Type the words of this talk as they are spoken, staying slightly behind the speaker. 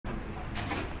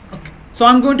So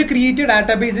I'm going to create a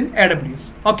database in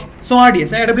AWS. Okay, so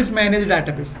RDS, AWS managed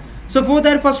database. So for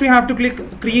that, first we have to click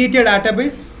create a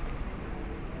database.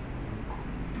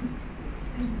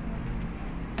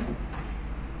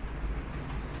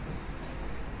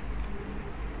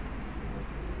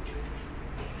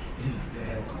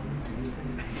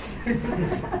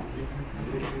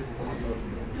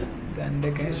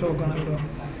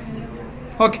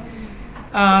 Okay,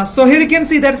 so here you can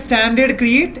see that standard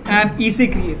create and easy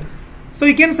create. So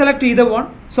you can select either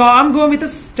one. So I'm going with the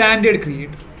standard create.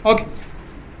 Okay,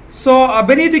 so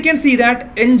beneath you can see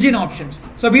that engine options.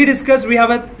 So we discussed we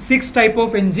have 6 type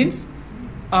of engines,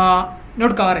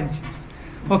 not car engines.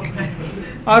 Okay,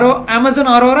 Amazon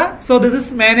Aurora. So this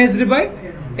is managed by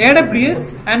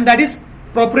AWS and that is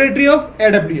proprietary of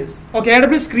AWS. Okay,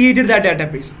 AWS created that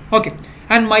database. Okay,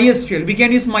 and MySQL, we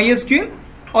can use MySQL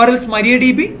or else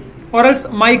MariaDB or else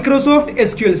Microsoft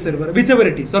SQL Server, whichever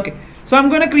it is. Okay, so I'm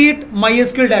going to create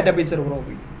MySQL database server over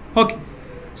here. Okay,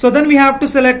 so then we have to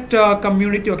select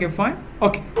community. Okay, fine.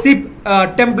 Okay, see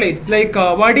templates like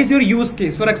what is your use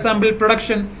case, for example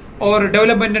production or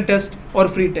development and test or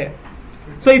free tier.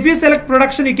 So if you select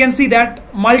production, you can see that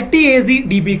multi-AZ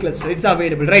DB cluster, it's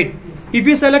available, right? If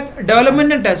you select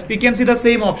development and test, you can see the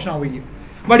same option over here.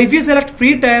 But if you select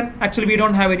free tier, actually we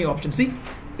don't have any option. See,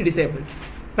 it is disabled,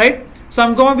 right? So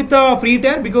I'm going with the free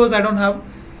tier because I don't have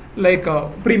like a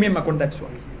premium account, that's why.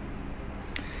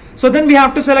 So then we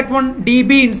have to select one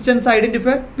DB instance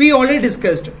identifier. We already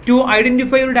discussed to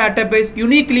identify your database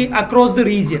uniquely across the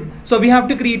region. So we have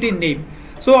to create a name.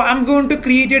 So I'm going to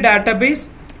create a database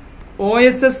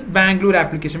OSS Bangalore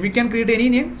application. We can create any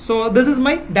name. So this is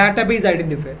my database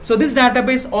identifier. So this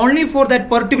database only for that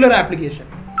particular application.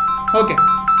 Okay.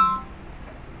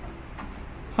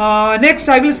 Next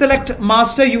I will select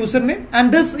master username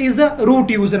and this is the root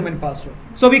username and password.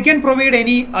 So we can provide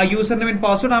any username and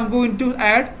password. I'm going to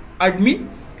add admin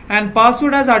and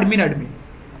password as admin.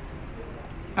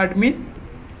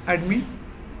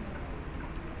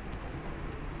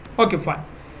 Okay, fine.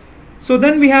 So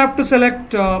then we have to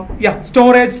select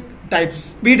storage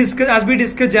types. As we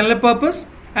discussed general purpose,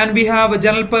 and we have a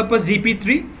general purpose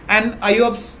GP3 and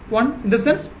IOPS 1 in the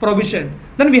sense provision.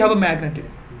 Then we have a magnetic.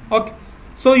 Okay,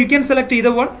 so you can select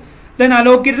either one. Then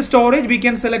allocated storage, we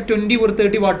can select 20 or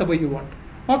 30, whatever you want.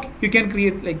 Okay, you can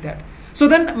create like that. So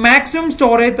then maximum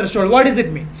storage threshold, what does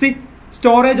it mean? See,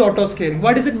 storage auto scaling,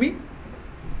 what does it mean?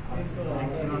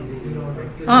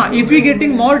 If you're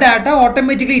getting more data,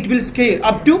 automatically it will scale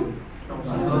up to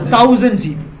 1000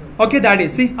 GB. Okay, that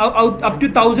is, see, up to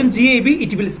 1000 GB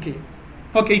it will scale.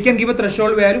 Okay, you can give a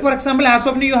threshold value. For example, as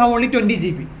of now you have only 20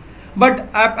 GB. But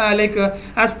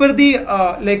as per the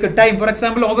time, for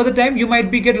example, over the time you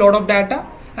might be get a lot of data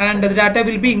and the data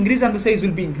will be increased and the size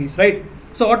will be increased, right?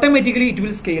 So automatically it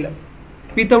will scale up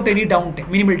without any downtime,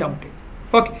 minimal downtime.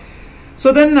 Okay,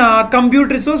 so then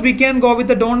compute resource, we can go with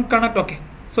the don't connect. Okay,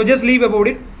 so just leave about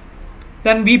it.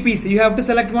 Then VPC, you have to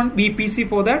select one VPC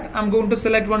for that. I'm going to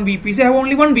select one VPC. I have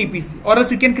only one VPC, or else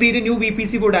you can create a new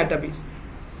VPC for database.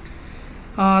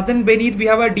 Then beneath we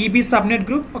have a DB subnet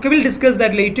group. Okay, we'll discuss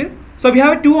that later. So we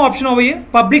have two options over here: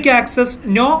 public access,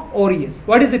 no or yes.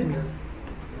 What does it mean?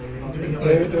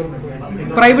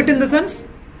 Private in the sense,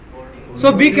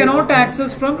 so we cannot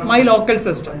access from my local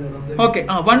system. Okay,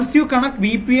 once you connect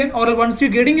VPN or once you're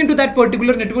getting into that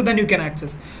particular network, then you can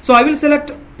access. So I will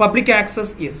select public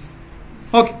access, yes.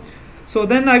 Okay, so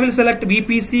then I will select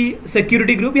VPC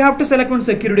security group. You have to select one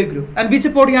security group, and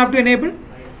which port you have to enable?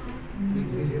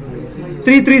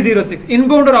 3306,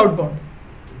 inbound or outbound?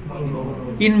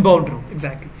 Inbound route,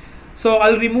 exactly. So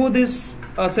I'll remove this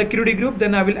security group,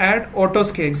 then I will add auto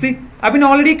scaling. See, I've been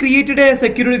already created a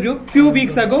security group few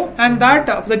weeks ago, and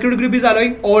that security group is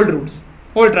allowing all routes,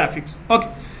 all traffics. Okay,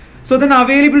 so then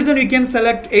available zone you can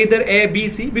select either A, B,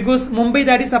 C, because Mumbai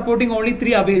that is supporting only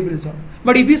 3 available zone.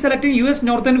 But if you select in US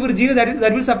Northern Virginia,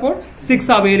 that will support 6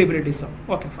 availability zone.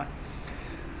 Okay, fine.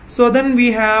 So then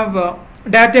we have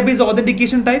database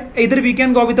authentication type. Either we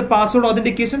can go with the password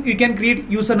authentication. You can create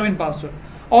username and password,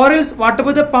 or else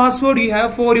whatever the password you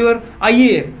have for your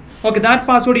IAM, okay, that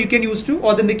password you can use to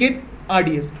authenticate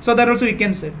RDS. So that also you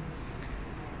can set.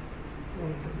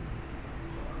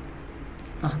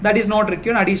 That is not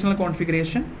required. Additional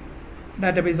configuration,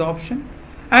 database option,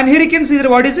 and here you can see that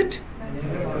what is it?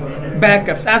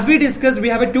 Backups. As we discussed, we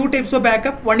have 2 types of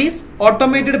backup. One is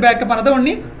automated backup, another one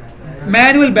is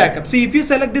manual backup. See, if you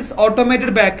select this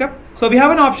automated backup, so we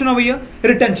have an option over here,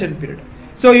 retention period.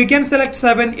 So you can select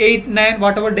 7, 8, 9,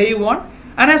 whatever day you want,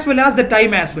 and as well as the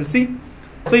time as well. See,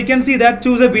 so you can see that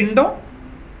choose a window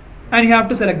and you have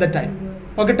to select the time.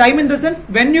 Okay, time in the sense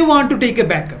when you want to take a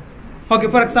backup. Okay,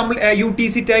 for example,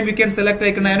 UTC time you can select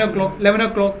like 9 o'clock, 11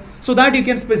 o'clock, so that you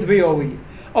can specify over here.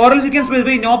 Or else you can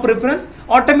specify no preference,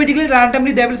 automatically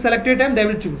randomly they will select it and they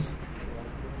will choose.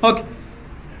 Okay,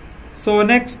 so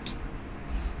next,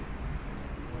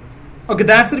 okay,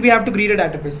 that's it. We have to create a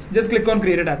database. Just click on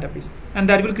create a database and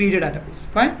that will create a database.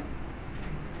 Fine.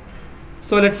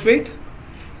 So let's wait.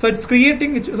 So it's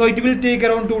creating, so it will take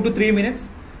around 2 to 3 minutes.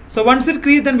 So once it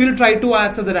creates, then we'll try to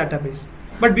access the database.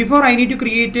 But before, I need to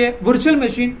create a virtual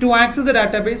machine to access the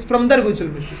database from that virtual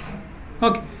machine.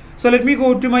 Okay, so let me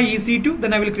go to my EC2,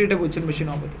 then I will create a virtual machine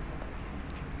over there.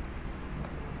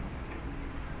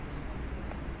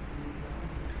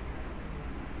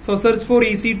 So search for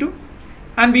EC2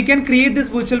 and we can create this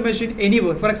virtual machine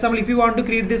anywhere. For example, if you want to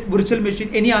create this virtual machine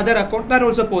any other account, that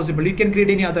also possible. You can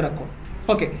create any other account.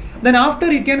 Okay, then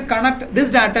after you can connect this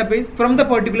database from the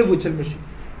particular virtual machine.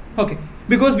 Okay,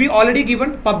 because we already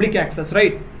given public access,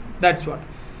 right? That's what.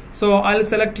 So I'll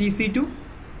select EC2.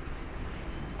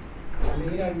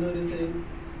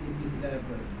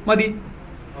 Madi?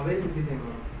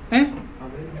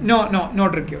 No,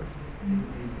 not required.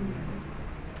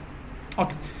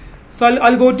 Okay, so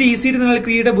I'll go to EC2, then I'll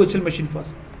create a virtual machine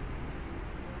first.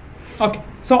 Okay,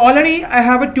 so already I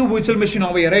have a 2 virtual machine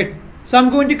over here, right? So I'm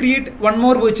going to create one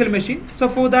more virtual machine. So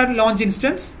for that, launch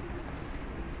instance.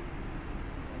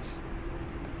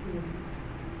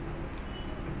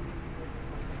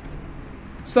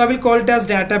 So I will call it as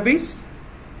database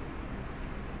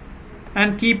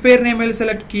and key pair name I will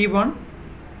select key1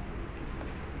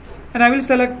 and I will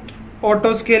select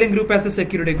auto scaling group as a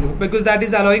security group because that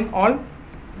is allowing all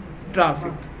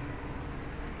traffic.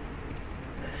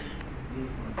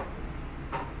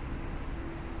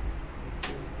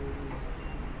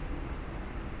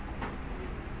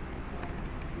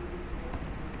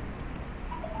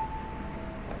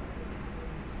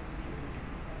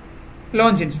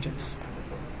 Launch instance.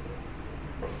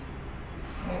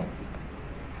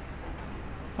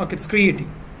 Okay, it's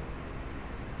creating.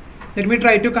 Let me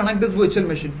try to connect this virtual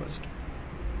machine first.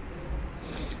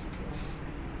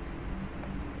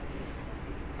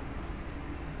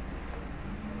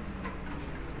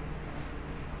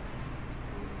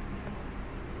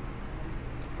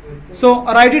 So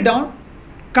write it down.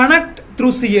 Connect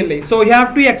through CLI. So you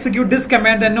have to execute this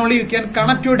command, then only you can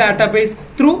connect your database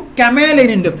through command line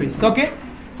interface. Okay.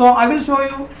 So I will show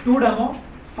you 2 demo.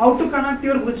 How to connect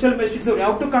your virtual machine, so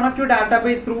how to connect your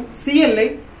database through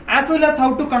CLI as well as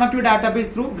how to connect your database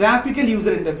through graphical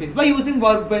user interface by using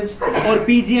Workbench or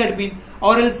PhpMyadmin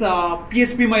or else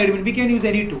PhpMyadmin. We can use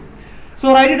any tool.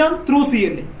 So write it down through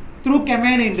CLI, through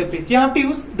command interface. You have to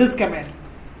use this command.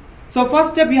 So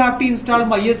first step, you have to install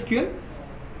MySQL.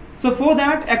 So for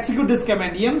that, execute this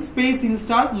command, m space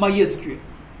install MySQL.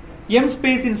 M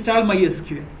space install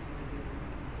MySQL.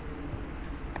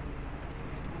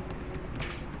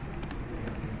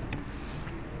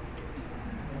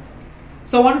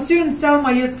 So once you install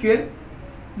MySQL,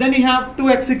 then you have to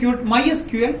execute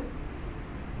MySQL,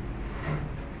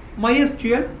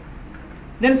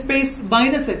 then space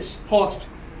 -h host.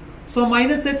 So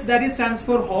 -h, that is stands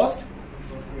for host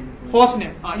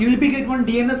name. You will be get one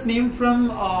DNS name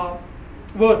from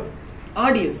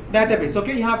RDS database.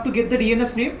 Okay, you have to get the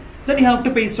DNS name, then you have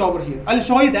to paste over here. I'll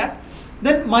show you that.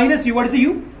 Then -u, what is the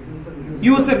u?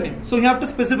 Username. So you have to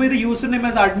specify the username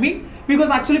as admin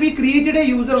because actually we created a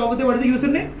user over there. What is the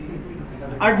username?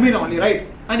 Admin only, right?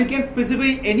 And you can specify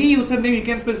any username. You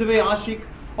can specify Ashik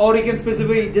or you can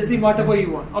specify Jesse, whatever you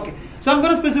want. Okay. So I'm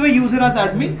going to specify user as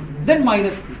admin, then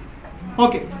 -p.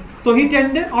 Okay. So hit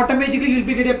enter. Automatically you'll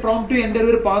be get a prompt to enter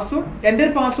your password.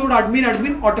 Enter password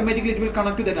admin. Automatically it will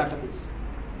connect to the database.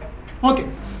 Okay.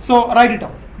 So write it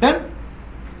down. Then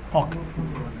okay.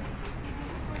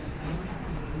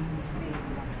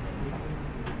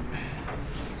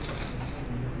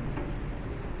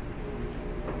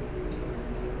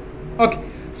 Okay,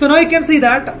 so now you can see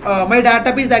that my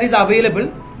database that is available.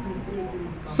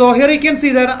 So here you can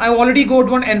see that I already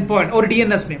got one endpoint or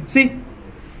DNS name. See,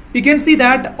 you can see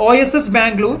that OSS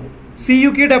Bangalore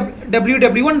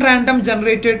CUKWW1 random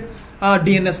generated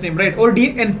DNS name, right? Or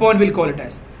endpoint we'll call it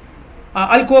as.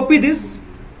 I'll copy this.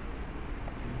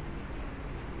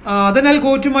 Then I'll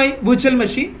go to my virtual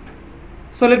machine.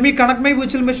 So let me connect my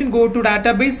virtual machine. Go to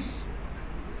database,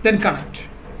 then connect.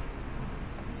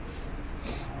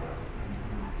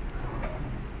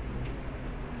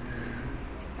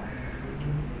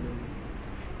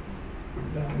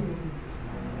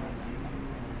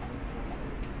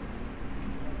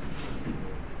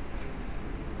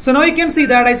 So now you can see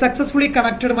that I successfully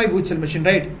connected my virtual machine,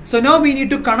 right? So now we need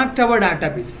to connect our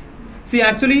database. See,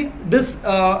 actually this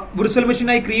virtual machine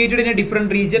I created in a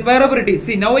different region, wherever it is.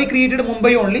 See, now I created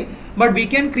Mumbai only, but we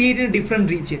can create in a different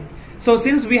region. So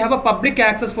since we have a public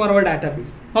access for our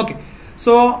database. Okay.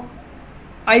 So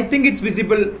I think it's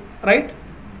visible, right?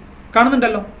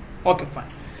 Okay, fine.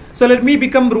 So let me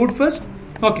become root first.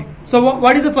 Okay. So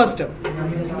what is the first step?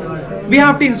 We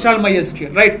have to install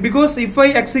MySQL, right? Because if I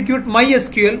execute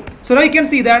MySQL, so now you can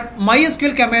see that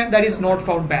MySQL command that is not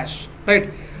found bash, right?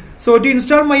 So to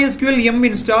install MySQL, yum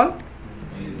install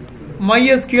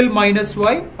MySQL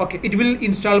 -y. Okay, it will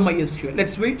install MySQL.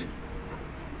 Let's wait.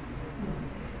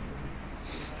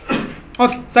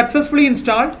 Okay, successfully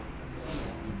installed.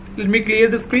 Let me clear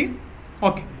the screen.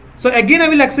 Okay. So again I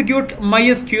will execute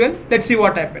MySQL. Let's see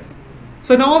what happened.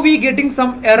 So now we getting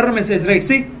some error message, right?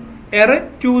 See, error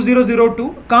 2002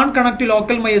 can't connect to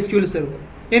local MySQL server.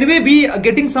 Anyway, we are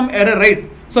getting some error, right?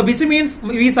 So which means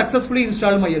we successfully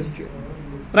installed MySQL,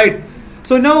 right?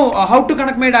 So now how to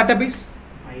connect my database?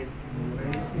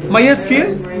 MySQL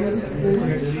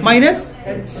minus,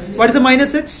 what is the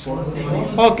minus h?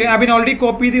 Okay, I've been already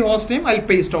copy the host name. I'll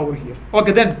paste over here.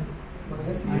 Okay, then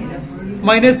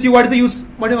minus u. What is the use?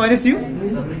 What is minus u?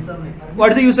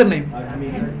 What is the username?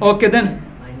 Okay, then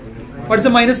what is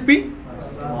the minus p?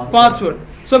 Password.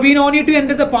 So we now need to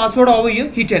enter the password over here.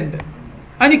 Hit enter,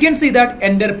 and you can see that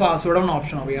enter password on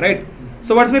option over here, right?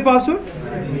 So what's my password?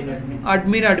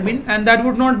 Admin, and that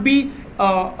would not be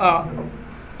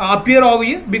appear over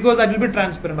here because that will be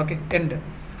transparent. Okay, enter,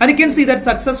 and you can see that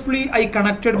successfully I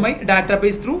connected my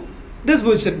database through this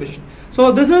virtual machine.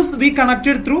 So this is we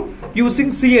connected through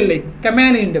using CLI,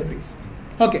 command interface.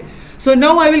 Okay, so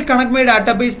now I will connect my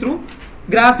database through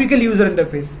graphical user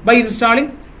interface by installing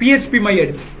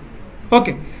PhpMyadmin.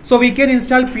 Okay, so we can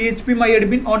install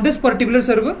PhpMyadmin on this particular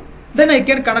server, then I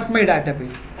can connect my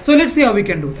database. So let's see how we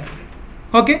can do that.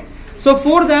 Okay, so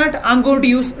for that I'm going to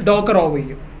use Docker over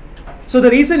here. So the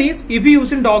reason is, if we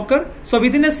use in Docker, so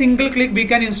within a single click we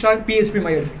can install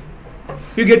PhpMyadmin.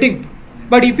 You getting?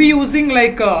 But if you using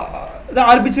like the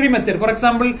arbitrary method, for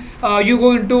example, you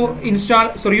going to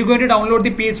install, sorry, you going to download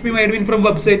the PhpMyadmin from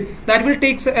website, that will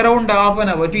take around half an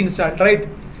hour to install, right?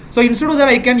 So instead of that,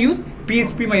 I can use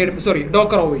PhpMyadmin, sorry,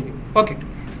 Docker over here. Okay.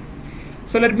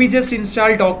 So let me just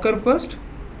install Docker first.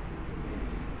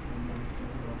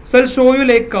 So I'll show you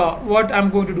like what I'm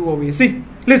going to do over here. See,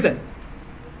 listen.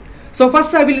 So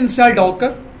first I will install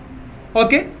Docker.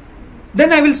 Okay.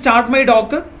 Then I will start my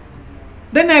Docker.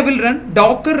 Then I will run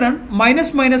docker run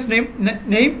minus name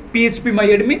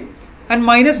PhpMyadmin and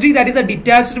minus d, that is a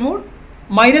detached mode,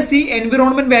 minus c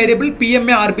environment variable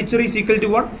PMA arbitrary is equal to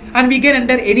 1, and we can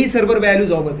enter any server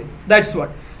values over there. That's what.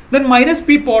 Then minus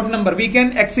p port number, we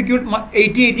can execute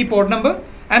 8080 port number,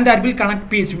 and that will connect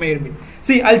PhpMyadmin.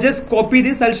 See, I'll just copy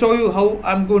this. I'll show you how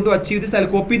I'm going to achieve this. I'll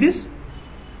copy this.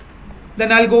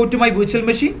 Then I'll go to my virtual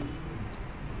machine.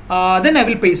 Then I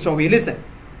will paste over here. Listen.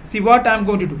 See what I'm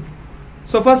going to do.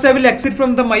 So first I will exit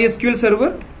from the MySQL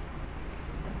server.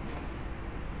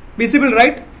 Visible,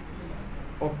 right?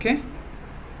 Okay.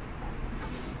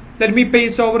 Let me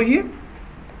paste over here.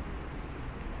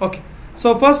 Okay.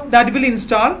 So first that will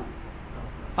install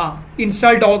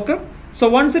Docker. So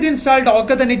once it install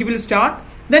Docker, then it will start.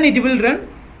 Then it will run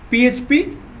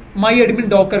PhpMyadmin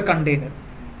Docker container.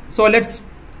 So let's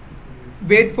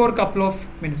wait for a couple of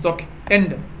minutes. Okay.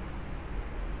 End.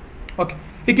 Okay.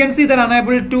 You can see that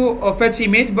unable to fetch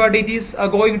image, but it is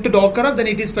going to Docker up, then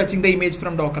it is fetching the image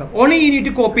from Docker up. Only you need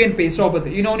to copy and paste over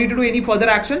there. You don't need to do any further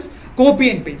actions. Copy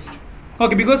and paste.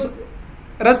 Okay, because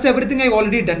rest everything I've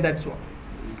already done. That's what.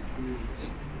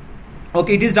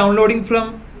 Okay, it is downloading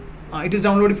from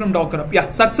Docker up.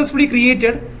 Yeah, successfully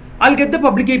created. I'll get the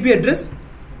public IP address.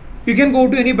 You can go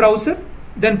to any browser,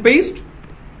 then paste.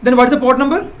 Then what's the port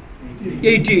number?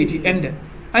 8080. Enter.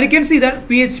 And you can see that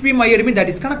PhpMyadmin that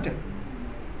is connected.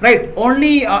 Right,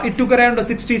 only it took around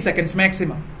 60 seconds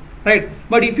maximum, right?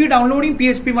 But if you're downloading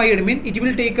PhpMyadmin, it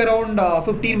will take around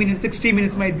 15 minutes, 60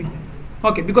 minutes might be.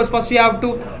 Okay, because first you have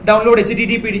to download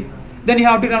HTTPD, then you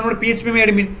have to download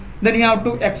PhpMyadmin, then you have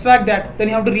to extract that, then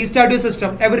you have to restart your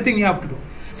system, everything you have to do.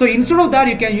 So instead of that,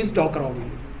 you can use Docker over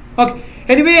here. Okay,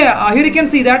 anyway, here you can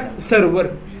see that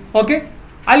server. Okay,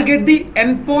 I'll get the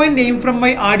endpoint name from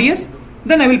my RDS,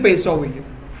 then I will paste over here.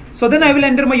 So then I will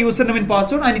enter my username and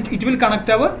password, and it will connect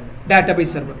our database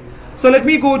server. So let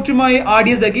me go to my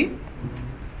RDS again.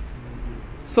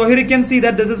 So here you can see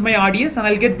that this is my RDS, and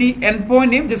I'll get the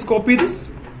endpoint name. Just copy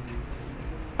this.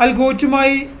 I'll go to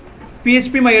my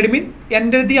PhpMyadmin,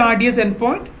 enter the RDS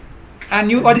endpoint,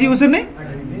 and what is the username?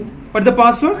 Admin. What's the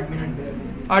password?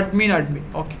 Admin.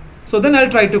 Okay. So then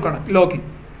I'll try to connect, login,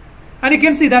 and you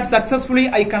can see that successfully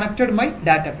I connected my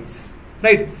database.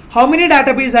 right? How many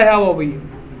database I have over here?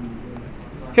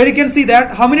 Here you can see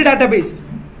that how many database?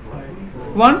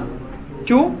 1,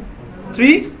 2,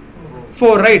 3,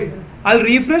 4, right? I'll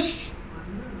refresh.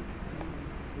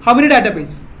 How many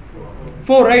database?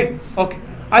 4, right? Okay.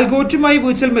 I'll go to my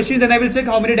virtual machine, then I will check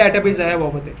how many database I have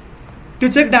over there. To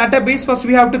check database, first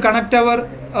we have to connect our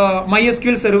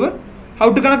MySQL server.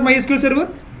 How to connect MySQL server?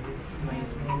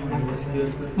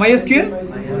 MySQL?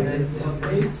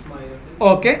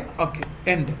 Okay, okay.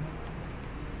 End.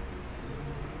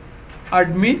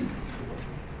 Admin.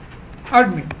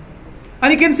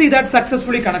 And you can see that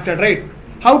successfully connected, right?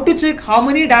 How to check how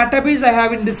many database I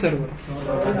have in this server?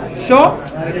 Show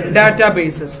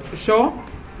databases. Show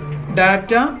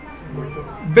databases,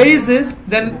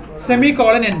 then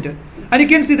semicolon, enter. And you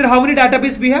can see that how many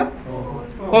database we have?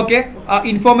 Okay,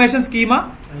 information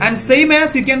schema, and same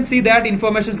as you can see that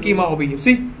information schema over here.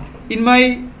 See, in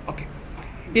my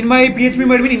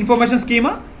PhpMyadmin information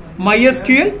schema,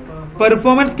 MySQL,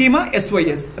 performance schema,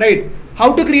 SYS, right?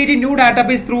 How to create a new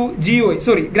database through GUI?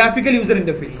 Sorry, graphical user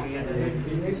interface.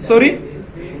 Sorry.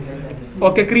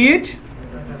 Okay, create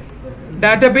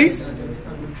database.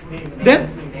 Then,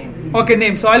 okay,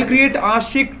 name. So I'll create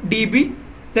Ashik DB,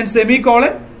 then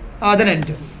semicolon, then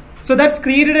enter. So that's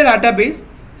created a database.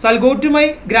 So I'll go to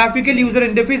my graphical user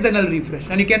interface, then I'll refresh,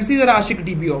 and you can see that Ashik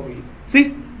DB over here.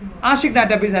 See, Ashik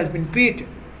database has been created.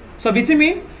 So which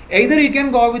means either you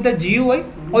can go with the GUI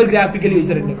or graphical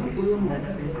user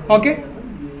interface. Okay.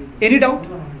 Any doubt?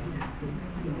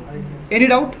 Any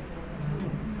doubt?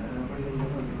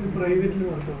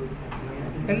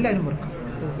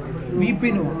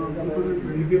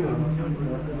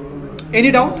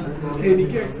 Any doubt?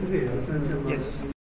 Yes.